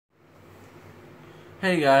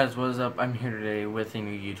Hey guys, what's up? I'm here today with a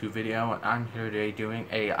new YouTube video. I'm here today doing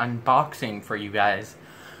a unboxing for you guys.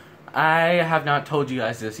 I have not told you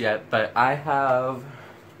guys this yet, but I have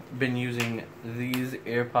been using these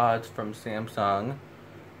AirPods from Samsung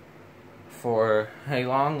for a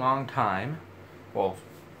long time. Well,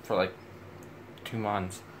 for like 2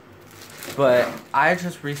 months. But I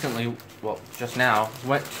just recently, well, just now,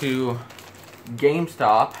 went to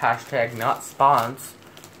GameStop, hashtag not spons,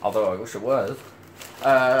 although I wish it was.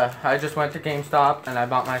 I just went to GameStop and I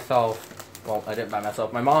bought myself, well, I didn't buy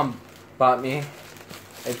myself, my mom bought me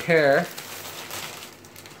a pair,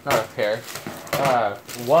 not a pair,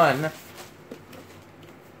 one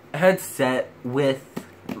headset with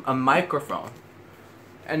a microphone.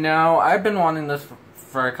 And now, I've been wanting this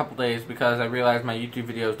for a couple days because I realized my YouTube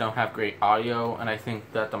videos don't have great audio, and I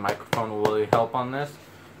think that the microphone will really help on this.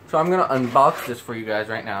 So I'm going to unbox this for you guys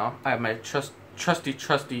right now. I have my trusty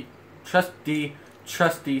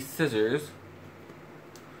scissors.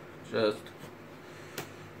 Just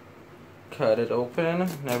cut it open.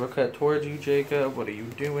 Never cut towards you, Jacob. What are you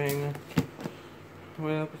doing?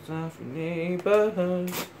 Weapons of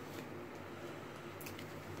neighbors.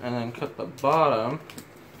 And then cut the bottom.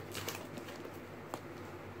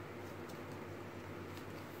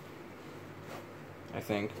 I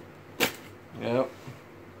think. Yep.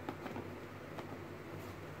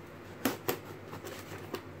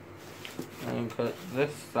 And cut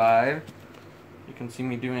this side. You can see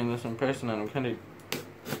me doing this in person, and I'm kind of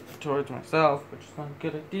towards myself, which is not a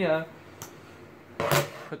good idea.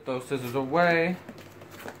 Put those scissors away.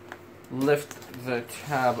 Lift the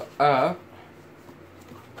tab up.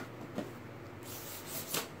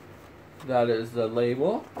 That is the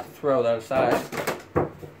label. Throw that aside.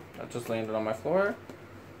 That just landed on my floor.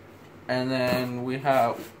 And then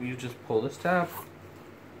you just pull this tab.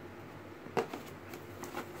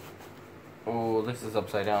 Oh, this is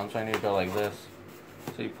upside down, so I need to go like this.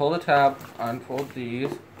 So you pull the tab, unfold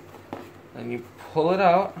these, then you pull it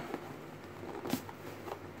out.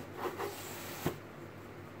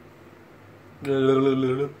 I'm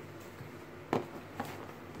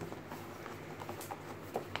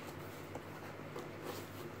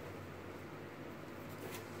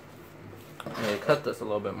going to cut this a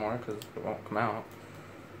little bit more because it won't come out.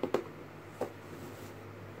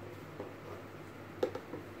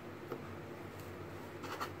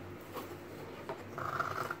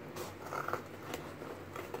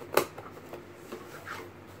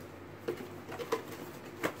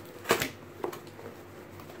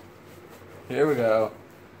 Here we go.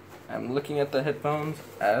 I'm looking at the headphones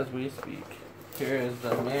as we speak. Here is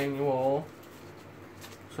the manual.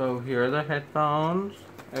 So here are the headphones.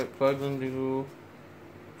 It plugs into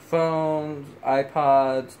phones,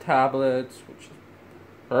 iPods, tablets, which is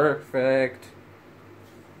perfect.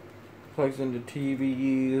 Plugs into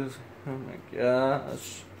TVs. Oh my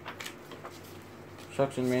gosh.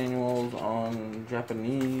 Instruction manuals on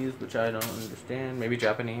Japanese, which I don't understand. Maybe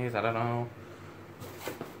Japanese, I don't know.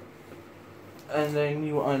 And then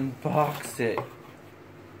you unbox it.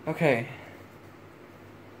 Okay.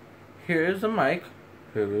 Here's the mic.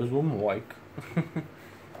 Here is the mic.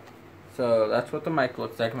 So that's what the mic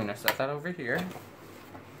looks like. I'm going to set that over here.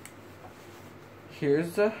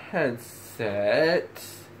 Here's the headset.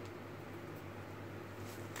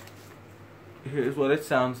 Here's what it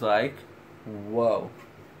sounds like. Whoa.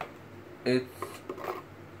 It's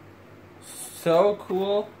so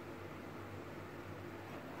cool.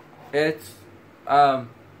 It's I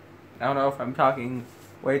don't know if I'm talking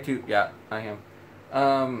way too, yeah, I am.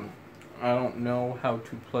 I don't know how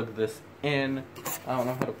to plug this in. I don't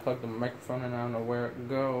know how to plug the microphone in. I don't know where it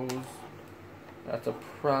goes. That's a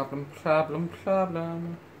problem. Does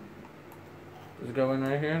it go in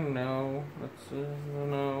right here? No. Let's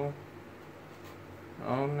no.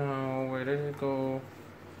 Oh no, where did it go?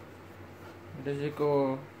 Where does it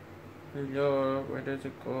go? Hello, where does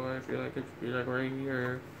it go? I feel like it should be like right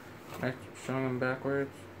here. I'm showing them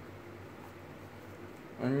backwards.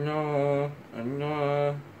 Oh no, oh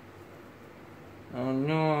no, oh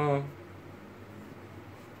no,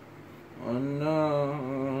 oh no,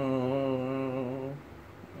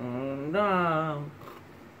 oh no.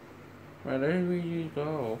 Where did we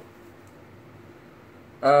go?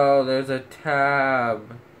 Oh, there's a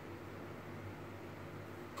tab.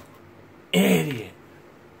 Idiot.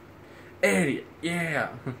 Idiot, yeah.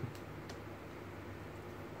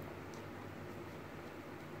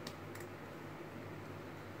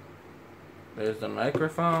 There's the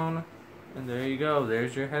microphone, and there you go.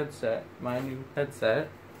 There's your headset, my new headset.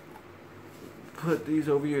 Put these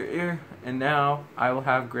over your ear, and now I will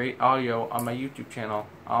have great audio on my YouTube channel.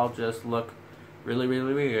 I'll just look really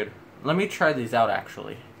weird. Let me try these out,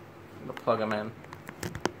 actually. I'm gonna plug them in.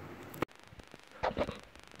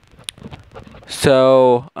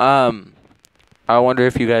 So, I wonder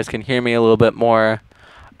if you guys can hear me a little bit more.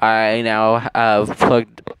 I now have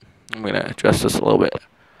plugged... I'm gonna adjust this a little bit.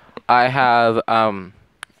 I have,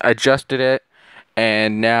 adjusted it,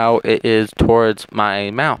 and now it is towards my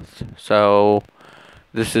mouth. So,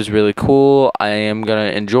 this is really cool. I am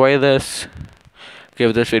gonna enjoy this.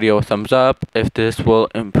 Give this video a thumbs up if this will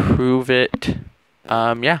improve it.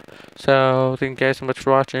 Yeah. So, thank you guys so much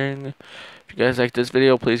for watching. If you guys like this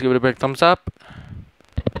video, please give it a big thumbs up.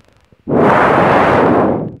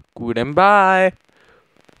 Goodbye.